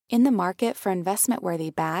In the market for investment-worthy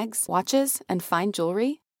bags, watches, and fine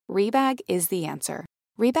jewelry, Rebag is the answer.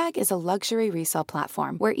 Rebag is a luxury resale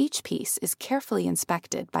platform where each piece is carefully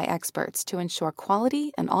inspected by experts to ensure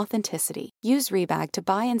quality and authenticity. Use Rebag to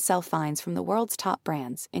buy and sell finds from the world's top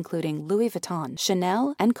brands, including Louis Vuitton,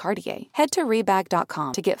 Chanel, and Cartier. Head to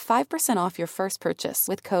Rebag.com to get 5% off your first purchase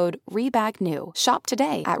with code REBAGNEW. Shop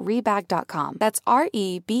today at Rebag.com. That's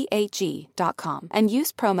REBAG.com. And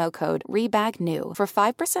use promo code REBAGNEW for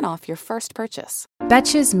 5% off your first purchase.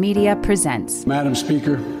 Betches Media presents. Madam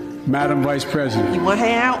Speaker, Madam Vice President. You want to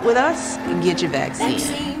hang out with us? Get your vaccine.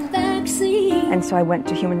 Vaccine. And so I went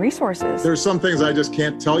to human resources. There's some things I just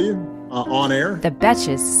can't tell you on air. The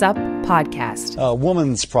Betches Sup Podcast. A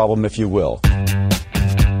woman's problem, if you will.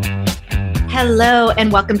 Hello,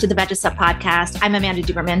 and welcome to the Betches Sup Podcast. I'm Amanda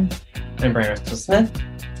Duberman. I'm Brian Smith.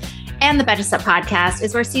 And the Betches Sup Podcast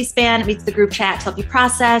is where C-SPAN meets the group chat to help you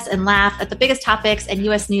process and laugh at the biggest topics in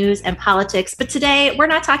U.S. news and politics. But today, we're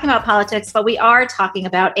not talking about politics, but we are talking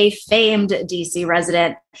about a famed D.C.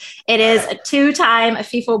 resident. It is a two-time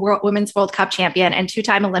FIFA Women's World Cup champion and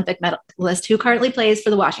two-time Olympic medalist who currently plays for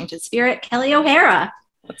the Washington Spirit, Kelley O'Hara.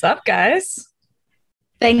 What's up, guys?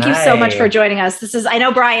 Thank you so much for joining us. I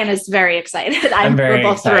know Brian is very excited. We're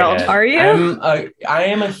both excited. Thrilled. Are you? I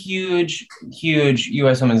am a huge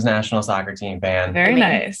U.S. Women's National Soccer Team fan. Very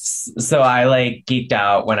nice. So I geeked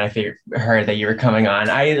out when I heard that you were coming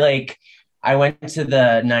on. I went to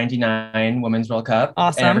the 99 Women's World Cup.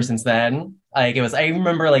 Awesome. And ever since then, I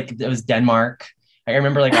remember it was Denmark. I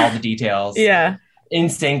remember all the details. Yeah. In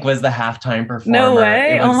Sync was the halftime performer. No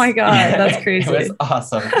way. Oh my God. That's crazy. It was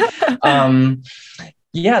awesome.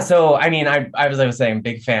 Yeah. So, I was saying,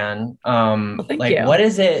 big fan. Thank you. What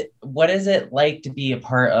is it like to be a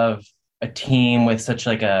part of a team with such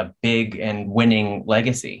a big and winning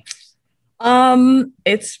legacy?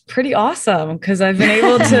 It's pretty awesome because I've been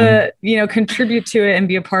able to, contribute to it and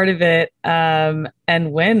be a part of it, and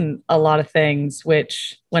win a lot of things,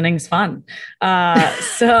 which winning's fun.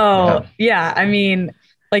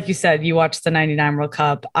 Like you said, you watched the 99 World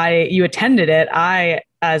Cup. You attended it. I,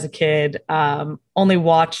 as a kid, only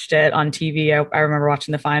watched it on TV. I remember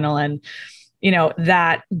watching the final, and,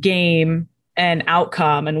 that game and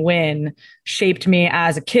outcome and win shaped me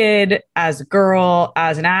as a kid, as a girl,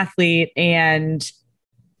 as an athlete. And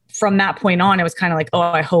from that point on, it was kind of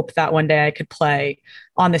I hope that one day I could play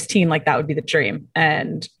on this team. That would be the dream.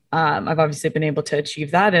 And I've obviously been able to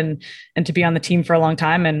achieve that and to be on the team for a long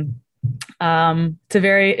time. And it's a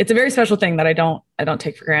very special thing that I don't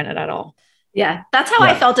take for granted at all. Yeah, that's how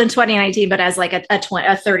I felt in 2019, but as a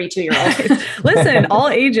 32-year-old. Listen, all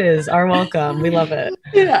ages are welcome. We love it.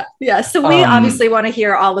 Yeah. So we obviously want to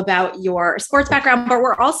hear all about your sports background, but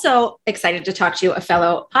we're also excited to talk to you, a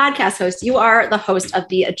fellow podcast host. You are the host of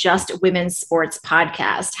the Just Women's Sports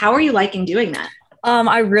podcast. How are you liking doing that?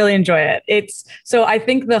 I really enjoy it. I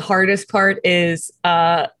think the hardest part is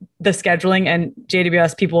the scheduling, and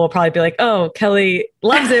JWS people will probably be like, "Oh, Kelley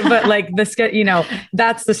loves it," but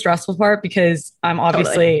that's the stressful part because I'm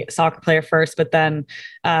obviously a soccer player first, but then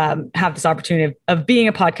have this opportunity of being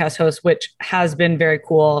a podcast host, which has been very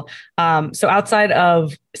cool. So outside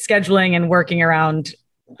of scheduling and working around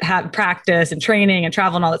practice and training and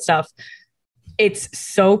travel and all that stuff, it's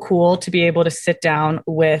so cool to be able to sit down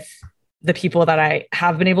with the people that I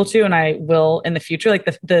have been able to, and I will in the future.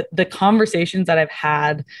 The conversations that I've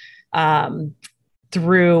had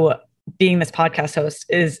through being this podcast host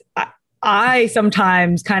is I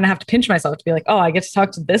sometimes kind of have to pinch myself to be like, oh, I get to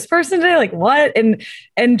talk to this person today. What? And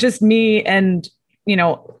just me and,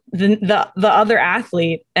 the other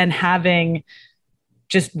athlete, and having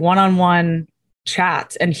just one-on-one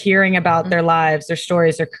chats and hearing about their lives, their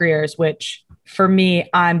stories, their careers, which for me,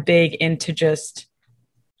 I'm big into just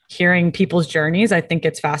hearing people's journeys. I think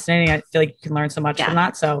it's fascinating. I feel like you can learn so much from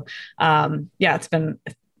that. So it's been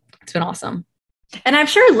awesome. And I'm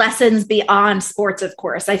sure lessons beyond sports, of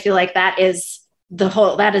course. I feel like that is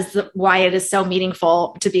why it is so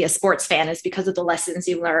meaningful to be a sports fan, is because of the lessons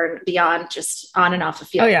you learn beyond just on and off the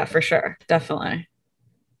field. Oh yeah, for sure. Definitely.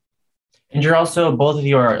 And you're also, both of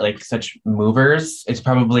you are such movers. It's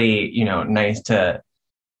probably, nice to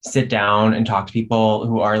sit down and talk to people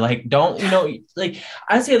who are that's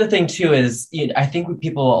the other thing too, is, I think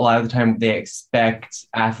people a lot of the time, they expect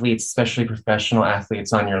athletes, especially professional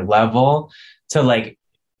athletes on your level, to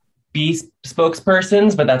be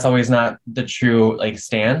spokespersons, but that's always not the true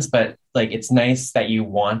stance. But it's nice that you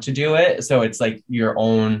want to do it. So it's your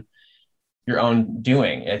own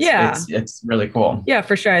doing. It's really cool. Yeah,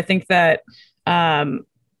 for sure. I think that,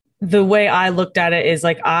 the way I looked at it is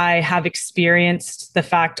I have experienced the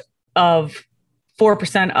fact of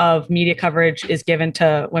 4% of media coverage is given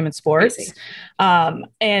to women's sports. And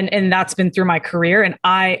that's been through my career. And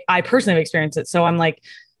I personally have experienced it. So I'm like,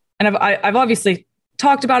 and I've obviously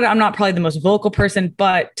talked about it. I'm not probably the most vocal person,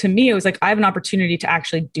 but to me, it was like, I have an opportunity to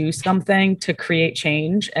actually do something to create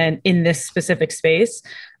change and in this specific space.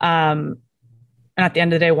 And at the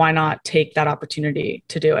end of the day, why not take that opportunity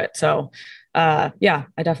to do it? So yeah,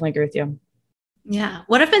 I definitely agree with you. Yeah.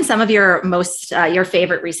 What have been some of your most, your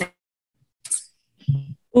favorite recent?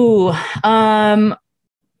 Ooh,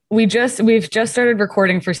 we've just started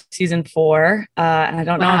recording for season 4. And I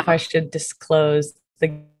don't know if I should disclose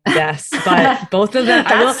the guests, but both of them,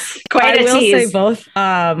 I will say both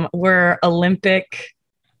were Olympic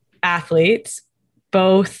athletes,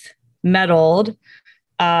 both medaled.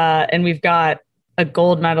 And we've got a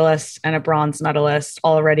gold medalist and a bronze medalist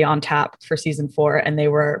already on tap for season 4. And they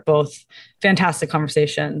were both fantastic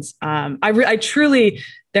conversations. I truly,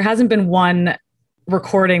 there hasn't been one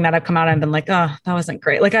recording that I've come out and been like, oh, that wasn't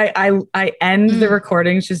great. Like I end the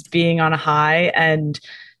recordings just being on a high and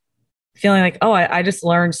feeling like, oh, I just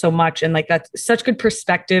learned so much. And like, that's such good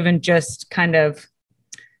perspective and just kind of,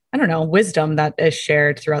 I don't know, wisdom that is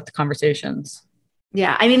shared throughout the conversations.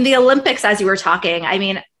 Yeah. I mean, the Olympics, as you were talking, I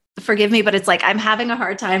mean, forgive me, but it's like, I'm having a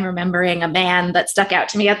hard time remembering a man that stuck out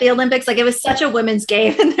to me at the Olympics. Like it was such a women's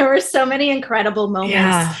game and there were so many incredible moments.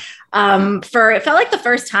 Yeah. It felt like the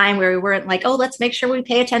first time where we weren't like, oh, let's make sure we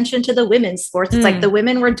pay attention to the women's sports. It's like the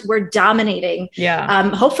women were dominating. Yeah.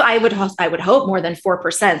 Hopefully I would hope more than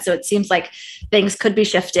 4%. So it seems like things could be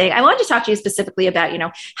shifting. I wanted to talk to you specifically about,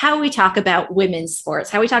 how we talk about women's sports,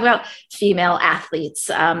 how we talk about female athletes.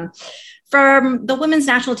 From the women's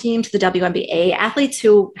national team to the WNBA, athletes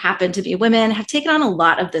who happen to be women have taken on a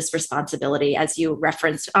lot of this responsibility, as you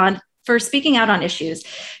referenced, for speaking out on issues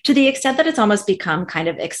to the extent that it's almost become kind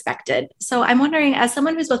of expected. So I'm wondering, as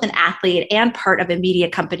someone who's both an athlete and part of a media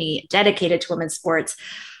company dedicated to women's sports,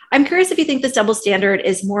 I'm curious if you think this double standard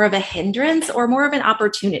is more of a hindrance or more of an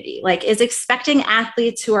opportunity. Like, is expecting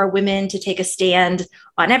athletes who are women to take a stand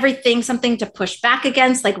on everything something to push back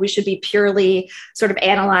against? Like, we should be purely sort of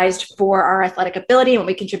analyzed for our athletic ability and what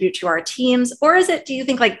we contribute to our teams? Or is it, do you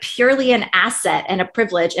think, like purely an asset and a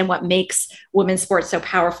privilege and what makes women's sports so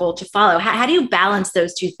powerful to follow? How do you balance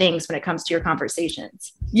those two things when it comes to your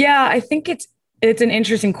conversations? Yeah, I think it's an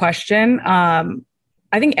interesting question.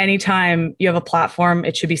 I think anytime you have a platform,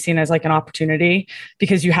 it should be seen as like an opportunity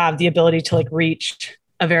because you have the ability to like reach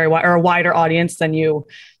a wider audience than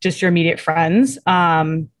just your immediate friends.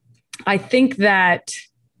 I think that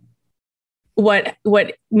what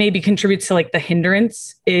maybe contributes to like the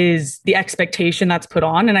hindrance is the expectation that's put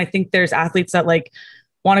on. And I think there's athletes that like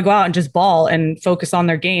want to go out and just ball and focus on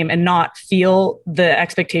their game and not feel the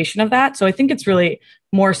expectation of that. So I think it's really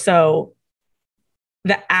more so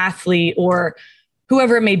the athlete or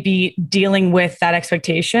whoever it may be dealing with that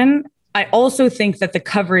expectation. I also think that the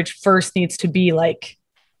coverage first needs to be like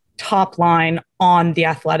top line on the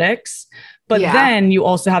athletics, but then you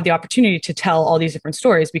also have the opportunity to tell all these different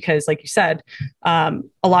stories because like you said, a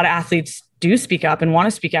lot of athletes do speak up and want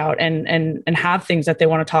to speak out and have things that they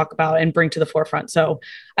want to talk about and bring to the forefront. So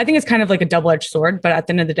I think it's kind of like a double-edged sword, but at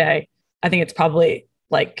the end of the day, I think it's probably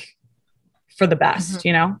like for the best,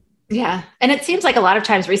 Yeah. And it seems like a lot of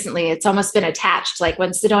times recently, it's almost been attached. Like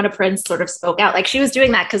when Sedona Prince sort of spoke out, like she was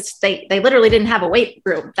doing that because they literally didn't have a weight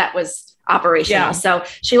room that was operational. Yeah. So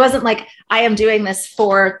she wasn't like, I am doing this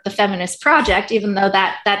for the feminist project, even though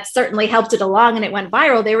that certainly helped it along and it went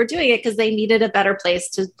viral. They were doing it because they needed a better place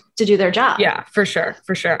to do their job. Yeah, for sure.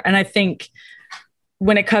 For sure. And I think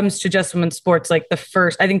when it comes to just women's sports, like I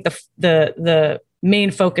think the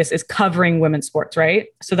main focus is covering women's sports, right?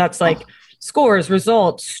 So that's like, scores,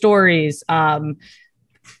 results, stories, matchups,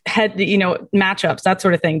 that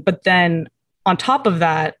sort of thing. But then on top of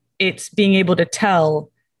that, it's being able to tell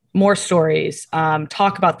more stories,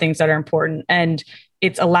 talk about things that are important. And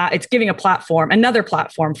it's giving another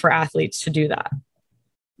platform for athletes to do that.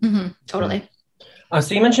 Mm-hmm, totally.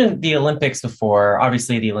 So you mentioned the Olympics before.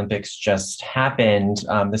 Obviously, the Olympics just happened,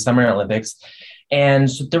 the Summer Olympics. And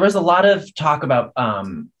there was a lot of talk about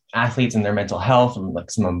athletes and their mental health, and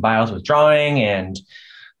like Simone Biles withdrawing and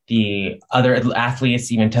the other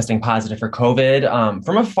athletes even testing positive for COVID.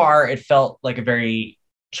 From afar, it felt like a very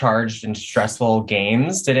charged and stressful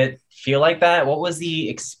games. Did it feel like that? What was the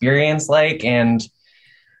experience like? And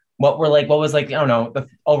what was like, I don't know, the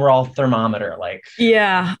overall thermometer like?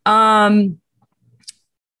 Yeah.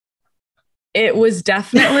 It was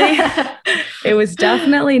definitely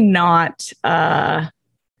not,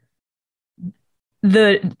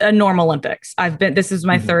 a normal Olympics. This is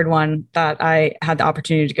my third one that I had the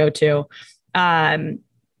opportunity to go to.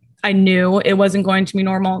 I knew it wasn't going to be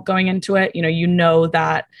normal going into it. You know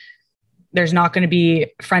that there's not going to be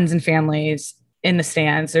friends and families in the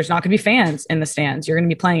stands. There's not going to be fans in the stands. You're going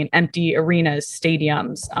to be playing in empty arenas,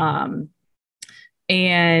 stadiums.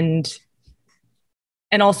 And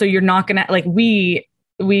also you're not going to, like, we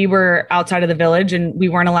were outside of the village and we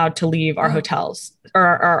weren't allowed to leave our hotels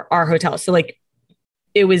or our hotels. So like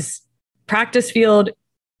it was practice field,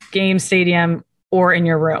 game, stadium, or in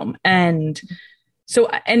your room. And so,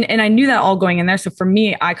 and I knew that all going in there. So for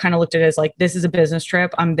me, I kind of looked at it as like, this is a business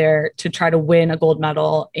trip. I'm there to try to win a gold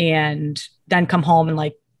medal and then come home and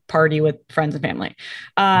like party with friends and family.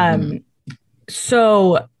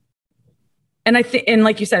 So, and I think, and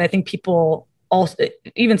like you said, I think people also,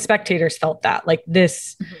 even spectators felt that like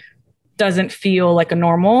this doesn't feel like a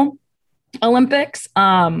normal Olympics.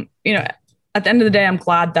 At the end of the day, I'm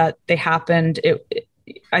glad that they happened.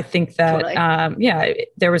 I think that, totally.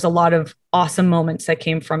 There was a lot of awesome moments that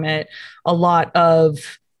came from it. A lot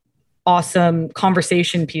of awesome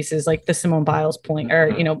conversation pieces, like the Simone Biles pulling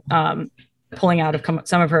out of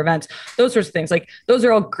some of her events, those sorts of things. Like those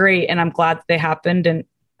are all great. And I'm glad that they happened. And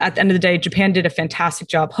at the end of the day, Japan did a fantastic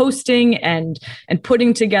job hosting and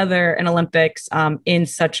putting together an Olympics in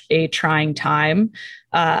such a trying time.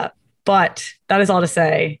 But that is all to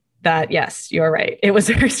say that, yes, you're right. It was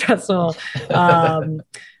very stressful. What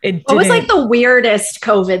was like the weirdest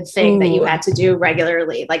COVID thing that you had to do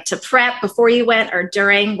regularly, like to prep before you went or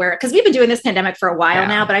during, because we've been doing this pandemic for a while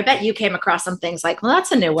now, but I bet you came across some things like, well,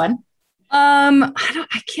 that's a new one.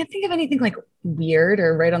 I can't think of anything like weird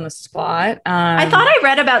or right on the spot. I thought I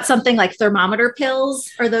read about something like thermometer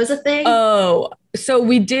pills. Are those a thing? Oh, so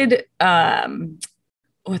we did,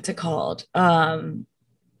 what's it called?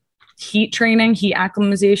 Heat training, heat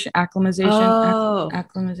acclimatization.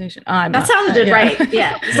 Acclimatization. That sounded right.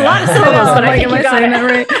 Yeah. It's a lot of syllables, but I think you got it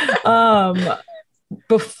right.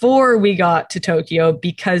 Before we got to Tokyo,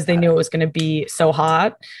 because they knew it was going to be so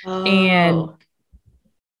hot. And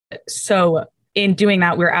so in doing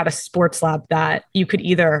that, we were at a sports lab that you could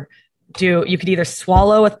either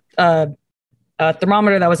swallow a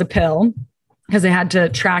thermometer that was a pill, because they had to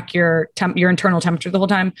track your internal temperature the whole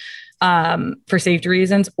time for safety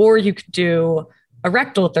reasons, or you could do a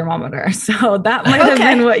rectal thermometer. So that might have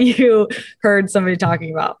been what you heard somebody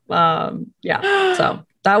talking about. So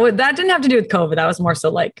that didn't have to do with COVID. That was more so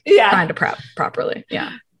like trying to prep properly.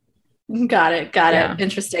 Yeah. Got it.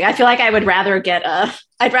 Interesting. I feel like I would rather get a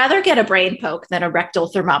brain poke than a rectal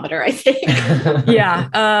thermometer, I think.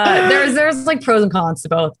 There's like pros and cons to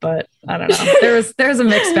both, but I don't know. There's a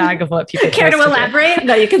mixed bag of what people care to elaborate.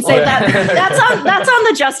 No, you can say that. That's on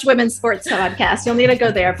the Just Women's Sports podcast. You'll need to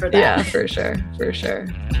go there for that. Yeah, for sure.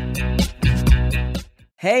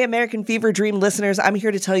 Hey, American Fever Dream listeners, I'm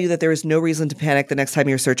here to tell you that there is no reason to panic the next time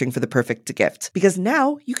you're searching for the perfect gift, because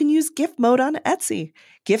now you can use gift mode on Etsy.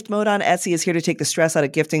 Gift mode on Etsy is here to take the stress out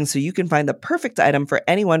of gifting so you can find the perfect item for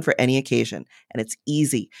anyone for any occasion. And it's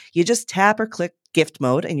easy. You just tap or click gift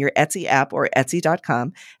mode in your Etsy app or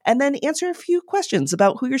Etsy.com, and then answer a few questions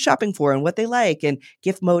about who you're shopping for and what they like. And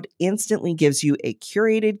gift mode instantly gives you a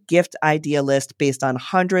curated gift idea list based on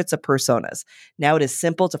hundreds of personas. Now it is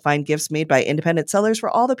simple to find gifts made by independent sellers for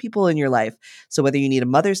all the people in your life. So whether you need a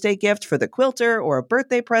Mother's Day gift for the quilter or a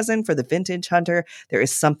birthday present for the vintage hunter, there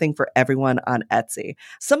is something for everyone on Etsy.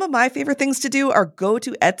 Some of my favorite things to do are go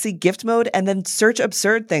to Etsy gift mode and then search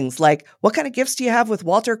absurd things like, what kind of gifts do you have with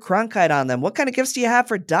Walter Cronkite on them? What kind of gifts do you have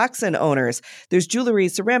for dachshund owners? There's jewelry,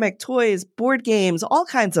 ceramic, toys, board games, all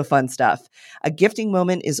kinds of fun stuff. A gifting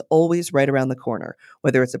moment is always right around the corner,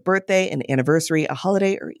 whether it's a birthday, an anniversary, a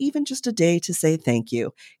holiday, or even just a day to say thank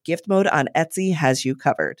you. Gift mode on Etsy has you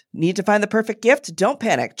covered. Need to find the perfect gift? Don't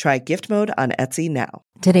panic. Try gift mode on Etsy now.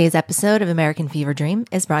 Today's episode of American Fever Dream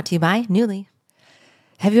is brought to you by Nuuly.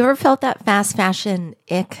 Have you ever felt that fast fashion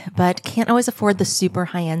ick, but can't always afford the super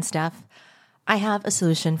high-end stuff? I have a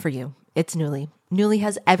solution for you. It's Nuuly. Nuuly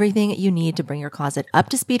has everything you need to bring your closet up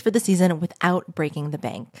to speed for the season without breaking the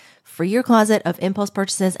bank. Free your closet of impulse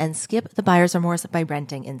purchases and skip the buyer's remorse by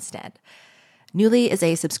renting instead. Nuuly is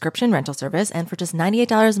a subscription rental service, and for just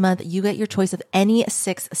 $98 a month, you get your choice of any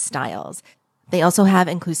 6 styles. They also have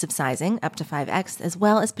inclusive sizing, up to 5X, as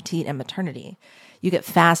well as petite and maternity. You get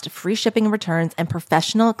fast, free shipping and returns, and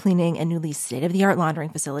professional cleaning and Nuuly's state-of-the-art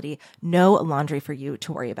laundering facility. No laundry for you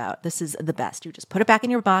to worry about. This is the best. You just put it back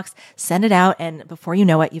in your box, send it out, and before you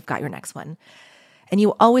know it, you've got your next one. And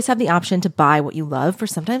you always have the option to buy what you love for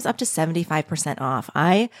sometimes up to 75% off.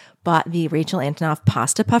 I bought the Rachel Antonoff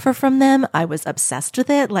pasta puffer from them. I was obsessed with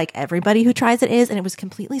it, like everybody who tries it is, and it was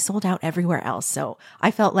completely sold out everywhere else. So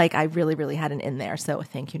I felt like I really, really had an in there. So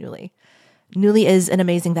thank you, Nuuly. Nuuly is an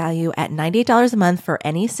amazing value at $98 a month for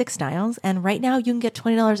any 6 styles. And right now you can get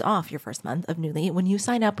 $20 off your first month of Nuuly when you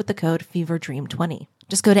sign up with the code FEVERDREAM20.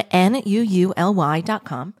 Just go to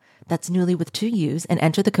NUULY.com. That's Nuuly with 2 U's and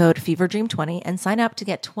enter the code FEVERDREAM20 and sign up to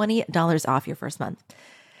get $20 off your first month.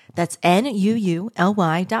 That's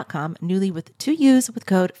NUULY.com. Nuuly with 2 U's with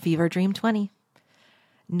code FEVERDREAM20.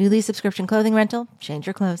 Nuuly subscription clothing rental. Change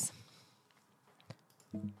your clothes.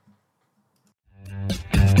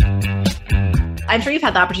 I'm sure you've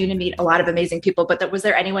had the opportunity to meet a lot of amazing people, but was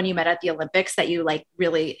there anyone you met at the Olympics that you like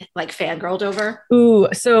really like fangirled over? Ooh,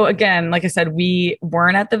 so again, like I said, we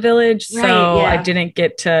weren't at the Village, so I didn't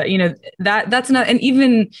get to, that's not, and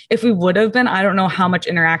even if we would have been, I don't know how much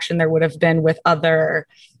interaction there would have been with other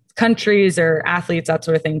countries or athletes, that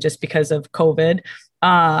sort of thing, just because of COVID.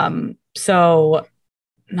 So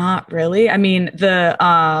not really. I mean, the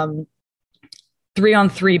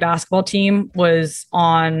 3-on-3 basketball team was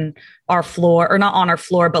on our floor, or not on our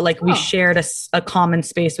floor, but like we shared a common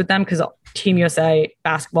space with them because Team USA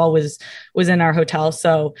basketball was in our hotel.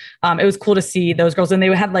 So it was cool to see those girls. And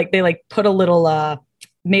they had they put a little,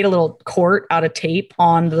 made a little court out of tape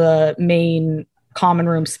on the main common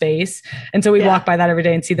room space. And so we walk by that every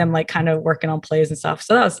day and see them like kind of working on plays and stuff.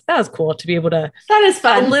 So that was cool to be able to, that is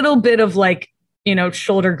fun. A little bit of like,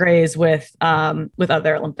 shoulder graze with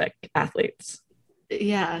other Olympic athletes.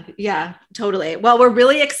 Yeah, totally. Well, we're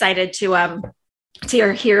really excited to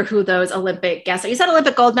hear who those Olympic guests are. You said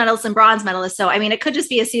Olympic gold medalists and bronze medalists. So, I mean, it could just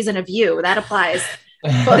be a season of you. That applies.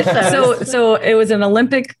 Both those. So it was an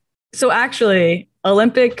Olympic. So actually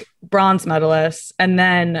Olympic bronze medalist and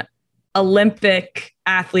then Olympic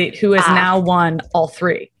athlete who has now won all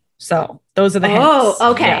 3. So those are the hints.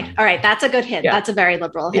 Oh, okay. Yeah. All right. That's a good hint. Yeah. That's a very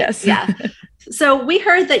liberal hint. Yes. Yeah. So we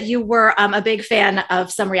heard that you were a big fan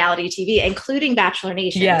of some reality TV, including Bachelor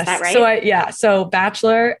Nation. Yes. Is that right? So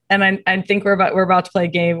Bachelor, and I think we're about to play a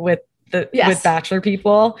game with with Bachelor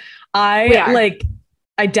people.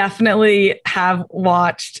 I definitely have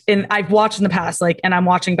watched, and I've watched in the past, and I'm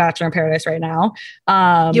watching Bachelor in Paradise right now.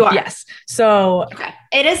 You are? Yes. So okay.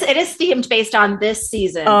 It is themed based on this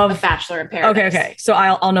season of Bachelor in Paradise. Okay. So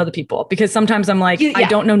I'll know the people, because sometimes I'm like, I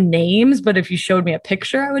don't know names, but if you showed me a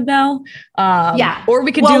picture, I would know. Or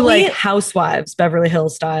we could do Housewives, Beverly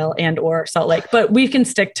Hills style, and or Salt Lake, but we can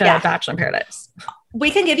stick to Bachelor in Paradise. We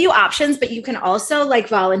can give you options, but you can also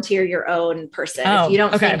volunteer your own person. If you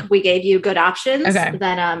don't think we gave you good options,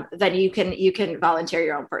 then you can volunteer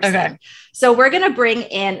your own person. Okay. So we're going to bring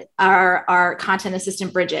in our content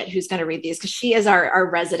assistant, Bridget, who's going to read these because she is our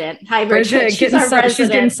resident. Hi, Bridget. She's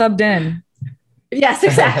getting subbed in. Yes,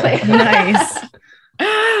 exactly. Nice.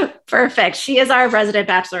 Perfect. She is our resident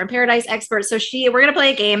Bachelor in Paradise expert. So we're going to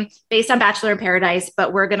play a game based on Bachelor in Paradise,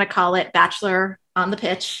 but we're going to call it Bachelor on the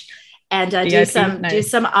Pitch. And do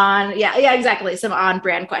some on, exactly. Some on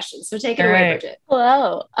brand questions. So take it away, Bridget.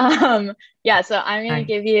 Hello. So I'm going to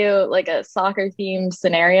give you a soccer themed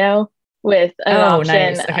scenario with an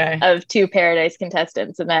option of 2 Paradise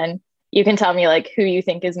contestants. And then you can tell me who you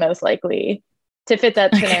think is most likely to fit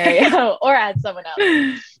that scenario or add someone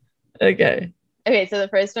else. Okay. Okay. So the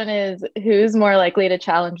first one is, who's more likely to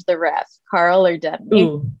challenge the ref, Carl or Demi?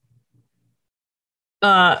 Ooh.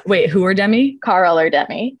 Wait, who are Demi? Carl or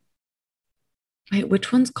Demi? Wait,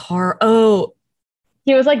 which one's Carl? Oh,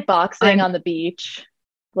 he was boxing on the beach.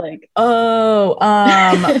 Probably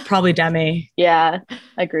Demi. Yeah,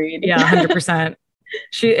 agreed. Yeah, 100%.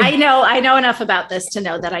 I know enough about this to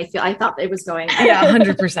know that I thought it was going. Yeah,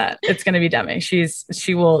 100%. It's going to be Demi.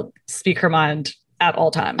 She will speak her mind at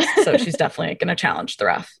all times. So she's definitely going to challenge the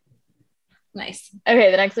ref. Nice.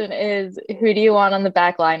 Okay, the next one is, who do you want on the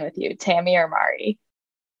back line with you, Tammy or Mari?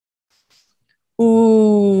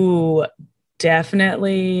 Ooh,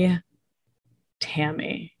 definitely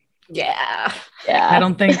Tammy. Yeah. I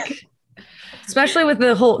don't think, especially with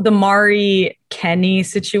the Mari Kenny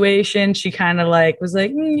situation, she kind of was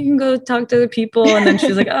like, you can go talk to other people. And then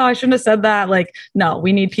she's like, oh, I shouldn't have said that. No,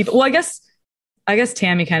 we need people. Well, I guess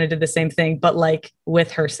Tammy kind of did the same thing, but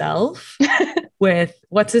with herself, with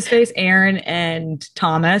what's his face, Aaron and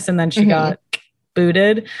Thomas. And then she got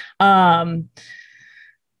booted. But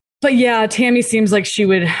yeah, Tammy seems like she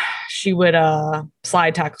would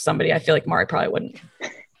slide tackle somebody. I feel like Mari probably wouldn't.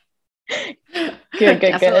 Good.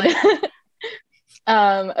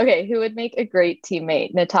 Okay, who would make a great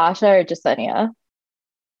teammate, Natasha or Jasenia?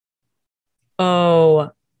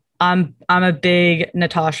 Oh, I'm a big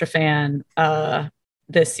Natasha fan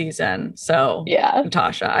this season. So yeah,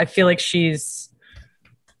 Natasha. I feel like her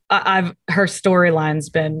storyline's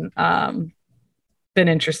been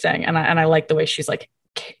interesting, and I like the way she's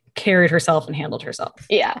carried herself and handled herself.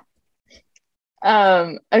 Yeah.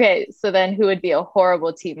 Okay, so then who would be a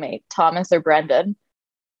horrible teammate, Thomas or Brendan?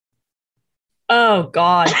 Oh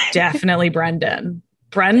God, definitely Brendan.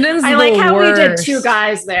 Brendan's I like how worst. we did two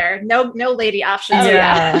guys there. No lady options.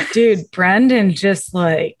 Yeah, dude, Brendan just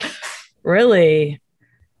like really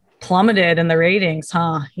plummeted in the ratings,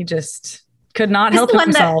 huh? He just could not help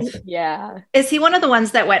himself. Is he one of the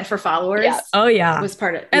ones that went for followers? Yeah. Oh yeah. Was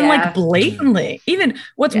part of and like blatantly. Even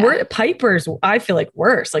what's worse, Piper's I feel like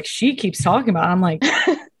worse. Like she keeps talking about it. I'm like,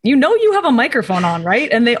 you know you have a microphone on,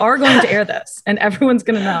 right? And they are going to air this and everyone's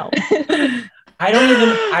gonna know. I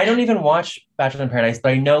don't even watch Bachelor in Paradise,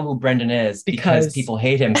 but I know who Brendan is because people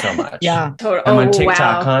hate him so much. Yeah. I'm on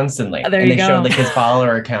TikTok constantly. There and you they go. showed like his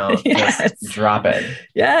follower account just dropping.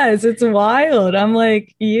 Yes, it's wild. I'm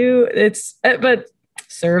like, but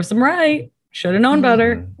serves them right. Should have known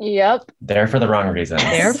better. Yep. There for the wrong reasons.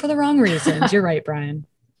 There for the wrong reasons. You're right, Brian.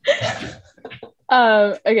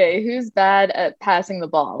 Okay, who's bad at passing the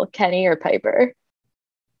ball, Kenny or Piper?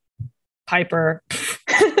 Piper.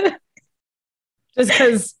 Just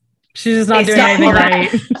because she's just not doing anything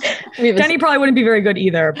right. Kenny probably wouldn't be very good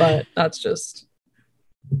either, but that's just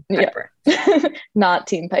Piper. Not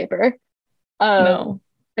Team Piper. No.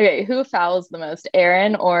 Okay, who fouls the most,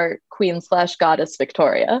 Aaron or Queen/Goddess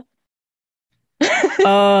Victoria?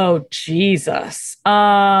 Oh Jesus.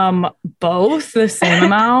 Both the same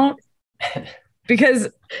amount. Because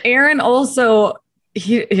Aaron also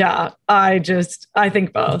I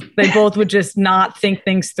think both. They both would just not think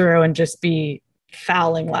things through and just be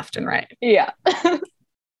fouling left and right. Yeah.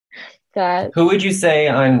 Who would you say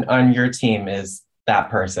on your team is that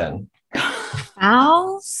person?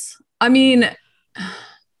 Fouls? I mean,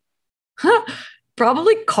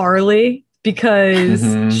 probably Carly, because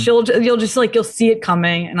you'll just like, you'll see it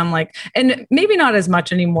coming. And I'm like, and maybe not as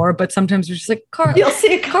much anymore, but sometimes we're just like, you'll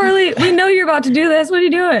see it Carly, we know you're about to do this. What are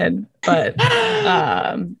you doing? But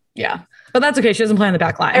yeah. But that's okay. She doesn't play on the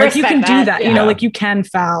back line. Like you can do that, you know, like you can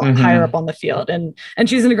foul higher up on the field, and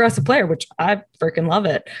she's an aggressive player, which I freaking love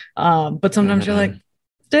it. But sometimes you're like,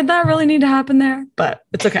 did that really need to happen there? But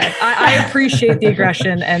it's okay. I appreciate the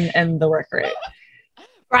aggression and the work rate.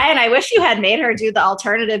 Brian, I wish you had made her do the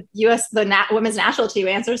alternative women's national team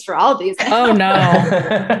answers for all of these. Oh no.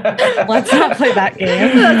 Let's not play that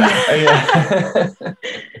game.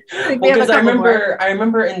 Because I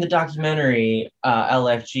remember in the documentary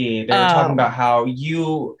LFG, they were talking about how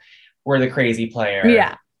you were the crazy player.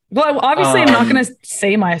 Yeah. Well, obviously, I'm not going to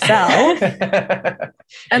say myself.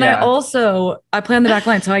 And I play on the back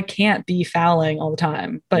line, so I can't be fouling all the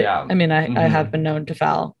time. But I mean, I have been known to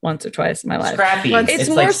foul once or twice in my life. Scrappy. It's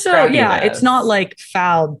more like so, it's not like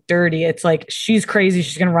foul dirty. It's like she's crazy.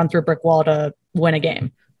 She's going to run through a brick wall to win a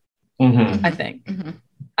game. I think.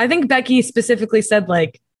 I think Becky specifically said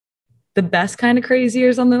like the best kind of crazy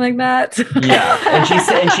or something like that.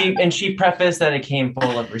 Yeah, and she prefaced that it came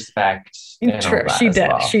full of respect. True,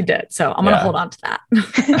 she did. So I'm gonna hold on to that.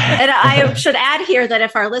 And I should add here that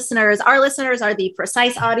if our listeners are the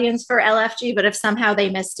precise audience for LFG, but if somehow they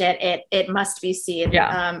missed it, it must be seen.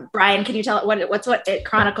 Yeah. Brian, can you tell what it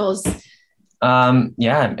chronicles?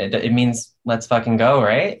 It means let's fucking go,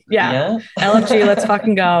 right? Yeah. LFG, let's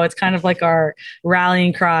fucking go. It's kind of like our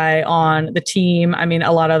rallying cry on the team. I mean,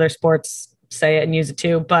 a lot of other sports say it and use it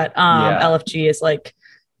too, but LFG is like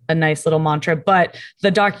a nice little mantra. But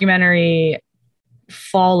the documentary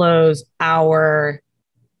follows our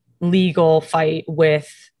legal fight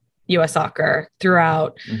with US Soccer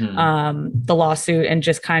throughout the lawsuit, and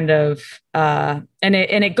just kind of and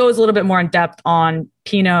it goes a little bit more in depth on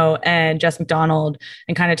Pino and Jess McDonald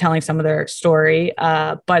and kind of telling some of their story.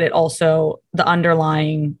 But it also, the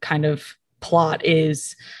underlying kind of plot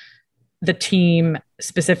is the team,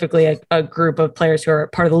 specifically a group of players who are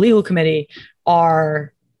part of the legal committee,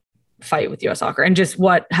 are fight with US Soccer and just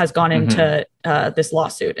what has gone into this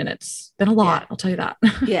lawsuit. And it's been a lot, I'll tell you that.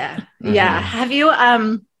 Yeah. Have you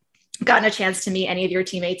gotten a chance to meet any of your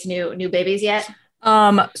teammates' new babies yet?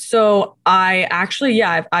 So I actually,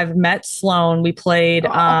 I've met Sloan. We played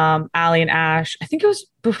Allie and Ash. I think it was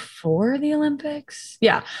before the Olympics.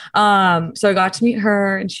 Yeah. So I got to meet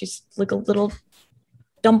her, and she's like a little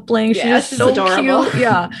dumpling. She's so adorable. Cute.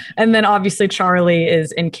 Yeah. And then obviously Charlie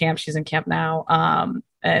is in camp. She's in camp now.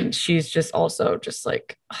 And she's just also just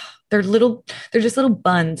like, they're just little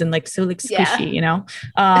buns and like so like squishy, you know?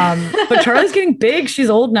 But Charlie's getting big. She's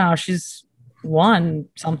old now. She's 1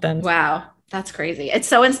 something. Wow. That's crazy. It's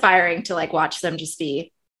so inspiring to like watch them just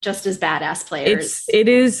be just as badass players. It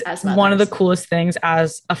is one of the coolest things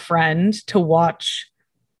as a friend to watch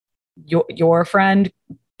your friend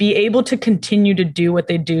be able to continue to do what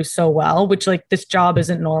they do so well, which like this job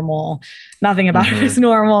isn't normal. Nothing about it is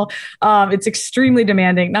normal. It's extremely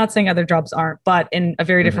demanding. Not saying other jobs aren't, but in a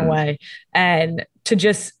very different way. And to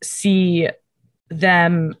just see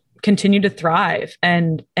them continue to thrive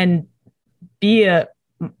and be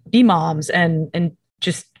moms and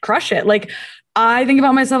just crush it. Like I think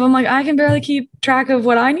about myself, I'm like, I can barely keep track of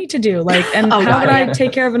what I need to do. Like, and how would I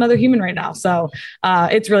take care of another human right now? So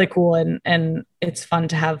it's really cool. And it's fun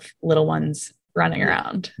to have little ones running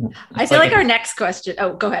around. I feel like our next question.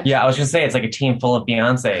 Oh, go ahead. Yeah, I was gonna say it's like a team full of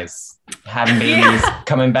Beyoncés having babies,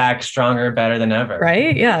 coming back stronger, better than ever.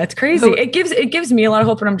 Right? Yeah, it's crazy. It gives me a lot of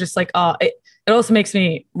hope, and I'm just like, it also makes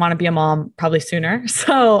me want to be a mom probably sooner.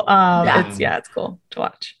 So it's cool to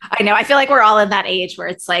watch. I know. I feel like we're all in that age where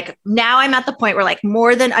it's like, now I'm at the point where like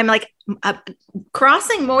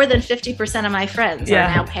crossing more than 50% of my friends are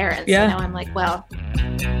now parents. Yeah. So now I'm like, well.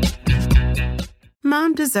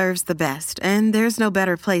 Mom deserves the best, and there's no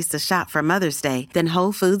better place to shop for Mother's Day than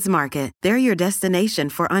Whole Foods Market. They're your destination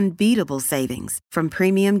for unbeatable savings, from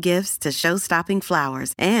premium gifts to show-stopping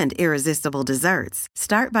flowers and irresistible desserts.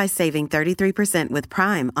 Start by saving 33% with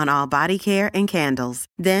Prime on all body care and candles.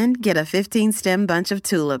 Then get a 15-stem bunch of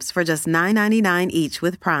tulips for just $9.99 each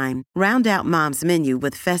with Prime. Round out Mom's menu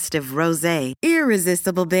with festive rosé,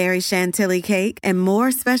 irresistible berry chantilly cake, and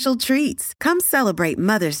more special treats. Come celebrate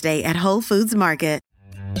Mother's Day at Whole Foods Market.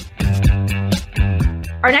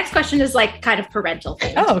 Our next question is like kind of parental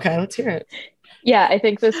thing. Oh, okay. Let's hear it. Yeah, I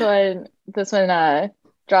think this one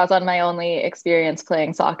draws on my only experience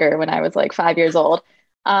playing soccer when I was like 5 years old.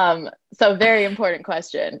 So very important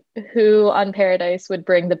question. Who on Paradise would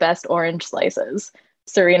bring the best orange slices?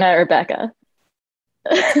 Serena or Becca?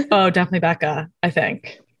 Oh, definitely Becca, I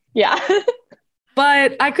think. Yeah.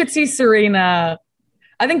 But I could see Serena.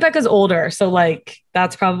 I think Becca's older, so like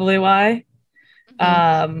that's probably why.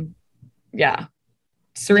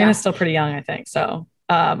 Serena's still pretty young, I think. So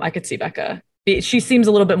I could see Becca. She seems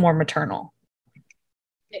a little bit more maternal.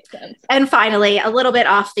 Makes sense. And finally, a little bit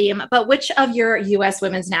off theme, but which of your U.S.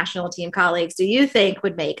 women's national team colleagues do you think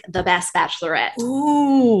would make the best Bachelorette?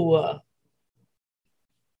 Ooh.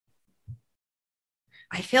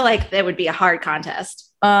 I feel like that would be a hard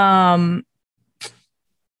contest. There's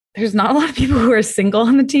not a lot of people who are single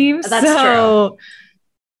on the team. That's true.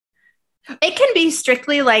 It can be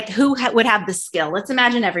strictly like who would have the skill. Let's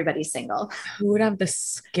imagine everybody's single. Who would have the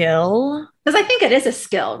skill? Because I think it is a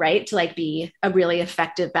skill, right? To like be a really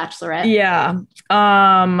effective Bachelorette. Yeah.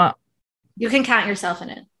 You can count yourself in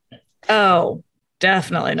it. Oh,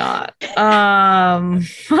 definitely not.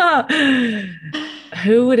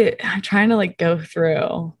 Who would it? I'm trying to like go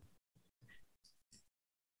through.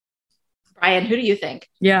 Brian, who do you think?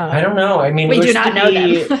 Yeah. I don't know. I mean, we do not know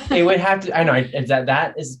them. It would have to, I know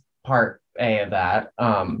that is part A of that.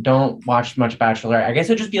 Don't watch much Bachelor. I guess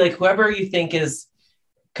it'd just be like whoever you think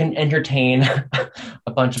can entertain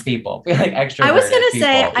a bunch of people. Like extra. I was gonna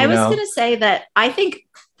say that I think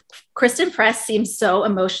Kristen Press seems so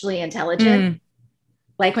emotionally intelligent.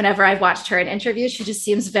 Like whenever I've watched her in interviews, she just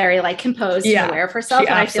seems very like composed and aware of herself.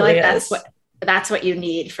 And I feel like that's what you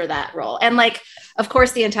need for that role. And like, of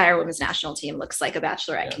course, the entire women's national team looks like a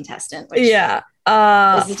Bachelorette contestant. Which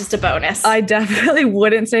this is just a bonus. I definitely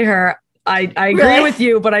wouldn't say her. I agree with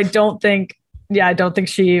you, but I don't think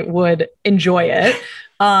she would enjoy it.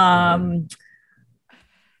 I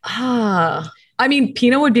mean,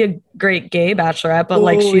 Pina would be a great gay Bachelorette, but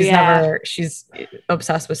like she's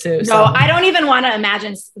obsessed with Sue. So. No, I don't even want to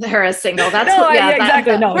imagine her as single. That's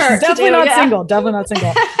exactly. No, she's definitely not single. Definitely not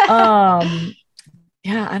single.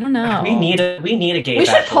 I don't know. We need a gay. We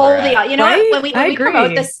should poll the. You know, right? when we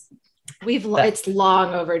promote this, it's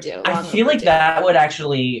long overdue. I feel like that would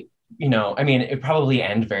actually, you know, I mean, it probably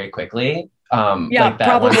end very quickly. Like that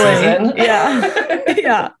probably.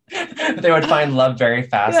 Yeah. They would find love very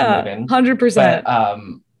fast and move in. 100%.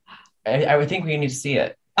 I would think we need to see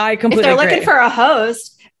it. I completely agree. If they're agree. looking for a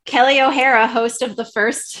host, Kelley O'Hara, host of the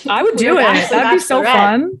first. I would do it. That'd be so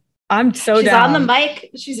fun. I'm so She's down. on the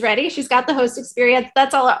mic. She's ready. She's got the host experience.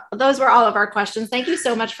 That's all. Those were all of our questions. Thank you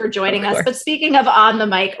so much for joining us. But speaking of on the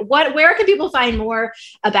mic, where can people find more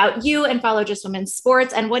about you and follow Just Women's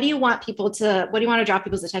Sports? And what do you want to draw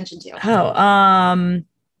people's attention to?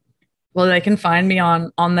 Well, they can find me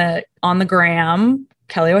on the gram,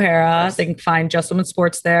 Kelley O'Hara. They can find Just Women's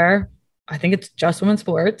Sports there. I think it's Just Women's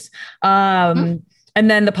Sports. And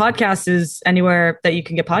then the podcast is anywhere that you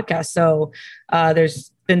can get podcasts. So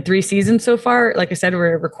there's been 3 seasons so far. Like I said,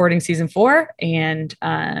 we're recording season 4, and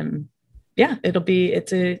and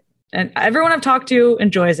everyone I've talked to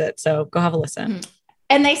enjoys it. So go have a listen.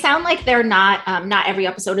 And they sound like they're not every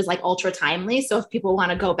episode is like ultra timely. So if people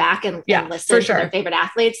want to go back and listen to their favorite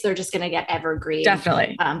athletes, they're just going to get evergreen.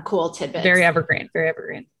 Definitely. Cool tidbits. Very evergreen. Very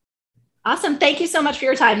evergreen. Awesome. Thank you so much for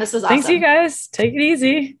your time. This was awesome. Thanks, you guys. Take it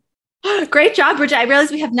easy. Great job, Bridget. I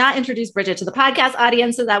realized we have not introduced Bridget to the podcast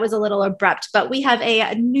audience, so that was a little abrupt, but we have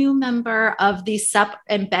a new member of the Sup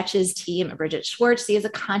and Betches team, Bridget Schwartz. She is a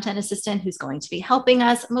content assistant who's going to be helping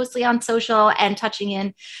us mostly on social and touching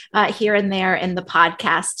in here and there in the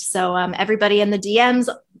podcast. So everybody in the DMs,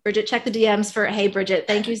 Bridget, check the DMs for, hey, Bridget,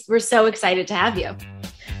 thank you. We're so excited to have you.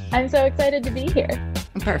 I'm so excited to be here.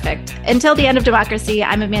 Perfect. Until the end of democracy,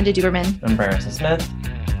 I'm Amanda Duberman. I'm Barrison Smith.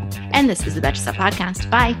 And this is the Betches Sup Podcast.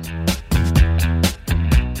 Bye.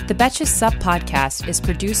 The Betches Sup Podcast is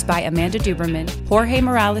produced by Amanda Duberman, Jorge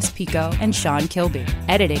Morales-Pico, and Sean Kilby.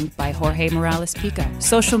 Editing by Jorge Morales-Pico.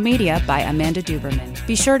 Social media by Amanda Duberman.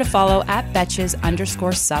 Be sure to follow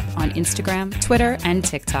 @Betches_Sup on Instagram, Twitter, and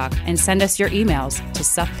TikTok, and send us your emails to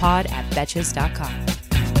suppod@betches.com.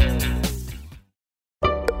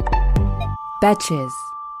 Betches.